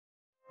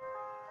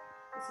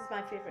This is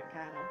my favourite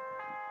carol.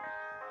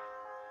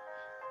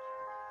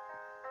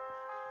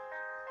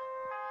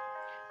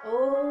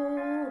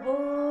 Oh,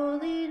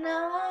 holy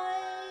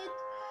night,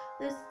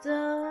 the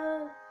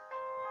star.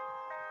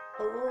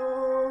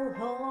 Oh,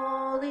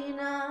 holy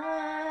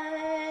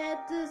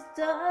night, the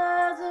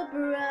stars are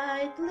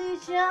brightly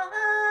shining.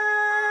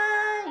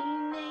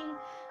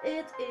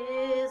 It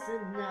is the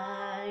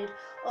night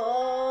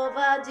of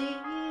our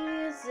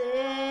dear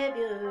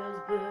Saviour's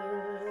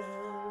birth.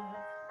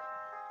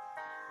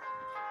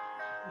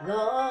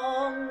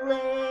 Long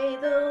lay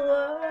the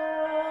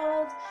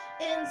world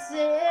in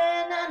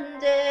sin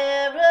and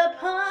error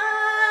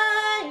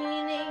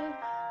pining,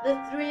 the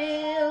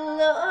thrill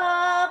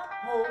of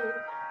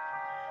hope,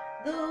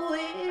 the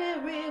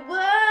weary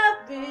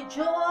world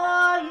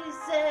rejoices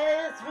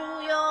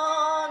through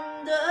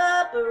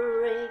yonder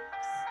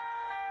breaks,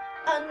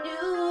 a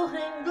new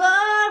and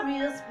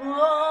glorious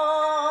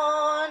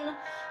morn.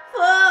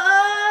 Fall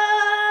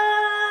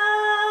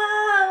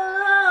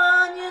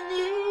on your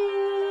knees,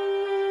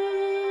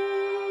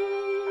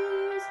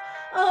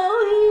 oh,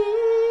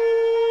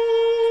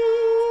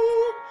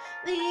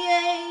 hear the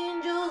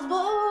angels'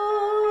 voices,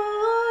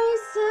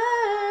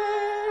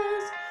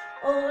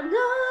 oh,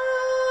 night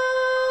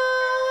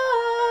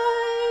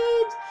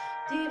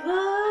divine,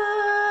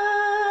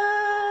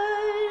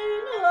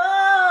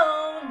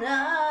 oh,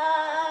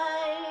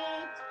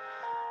 night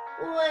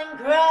when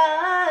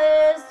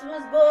Christ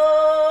was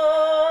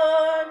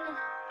born,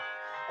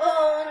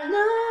 oh,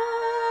 night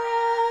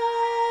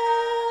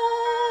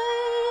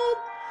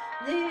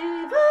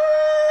divine,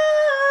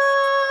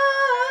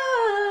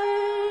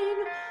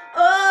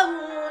 oh,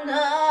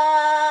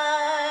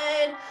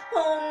 night,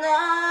 oh,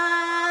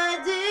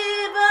 night divine.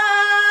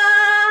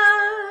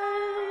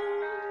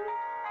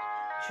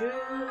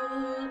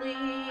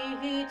 Truly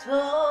he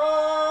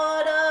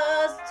taught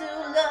us to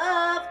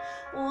love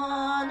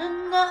one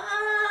another.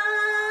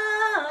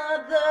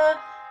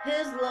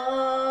 His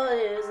law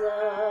is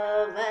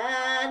love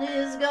and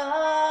his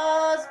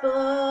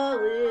gospel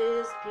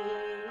is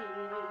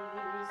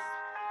peace.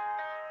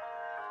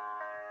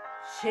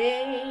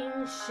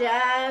 Chains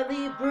shall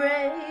he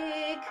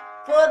break,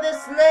 for the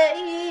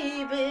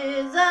slave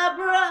is our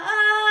brother,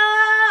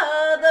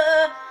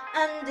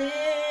 and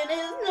in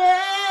his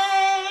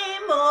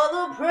name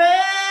all oppression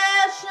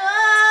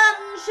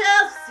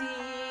shall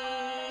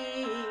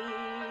cease.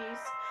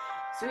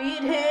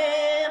 Sweet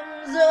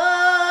hymns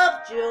of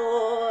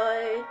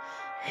joy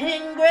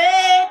in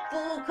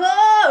grateful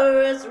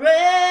chorus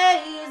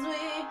raise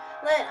we,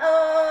 let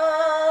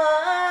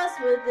us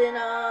within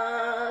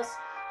us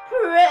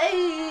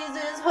praise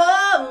his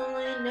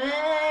holy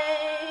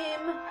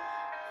name.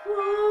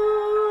 Fall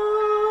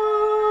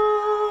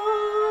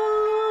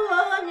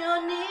on your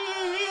knees,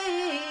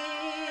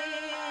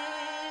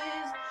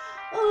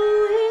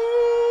 oh,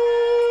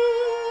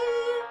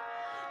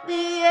 hear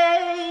the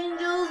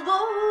angels'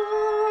 voices,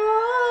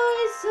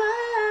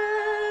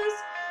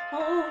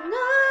 oh,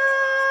 night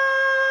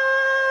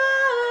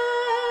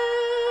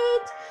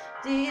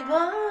divine,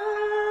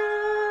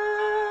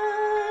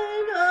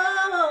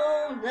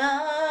 oh,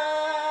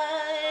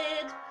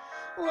 night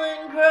when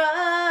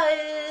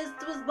Christ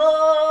was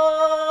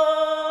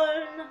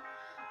born,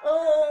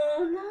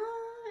 oh, night.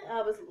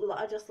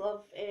 I just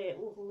love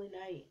Oh Holy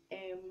Night.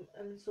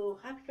 And so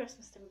happy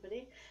Christmas to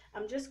everybody.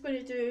 I'm just going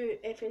to do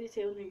Fairy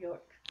Tale New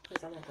York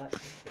because I love that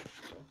song.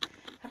 So,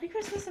 happy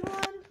Christmas,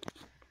 everyone.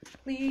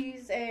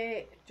 Please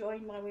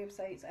join my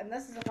websites. And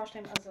this is the first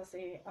time, as I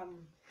say,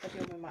 I'm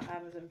videoing with my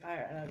Amazon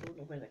Fire and I don't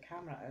know where the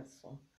camera is. So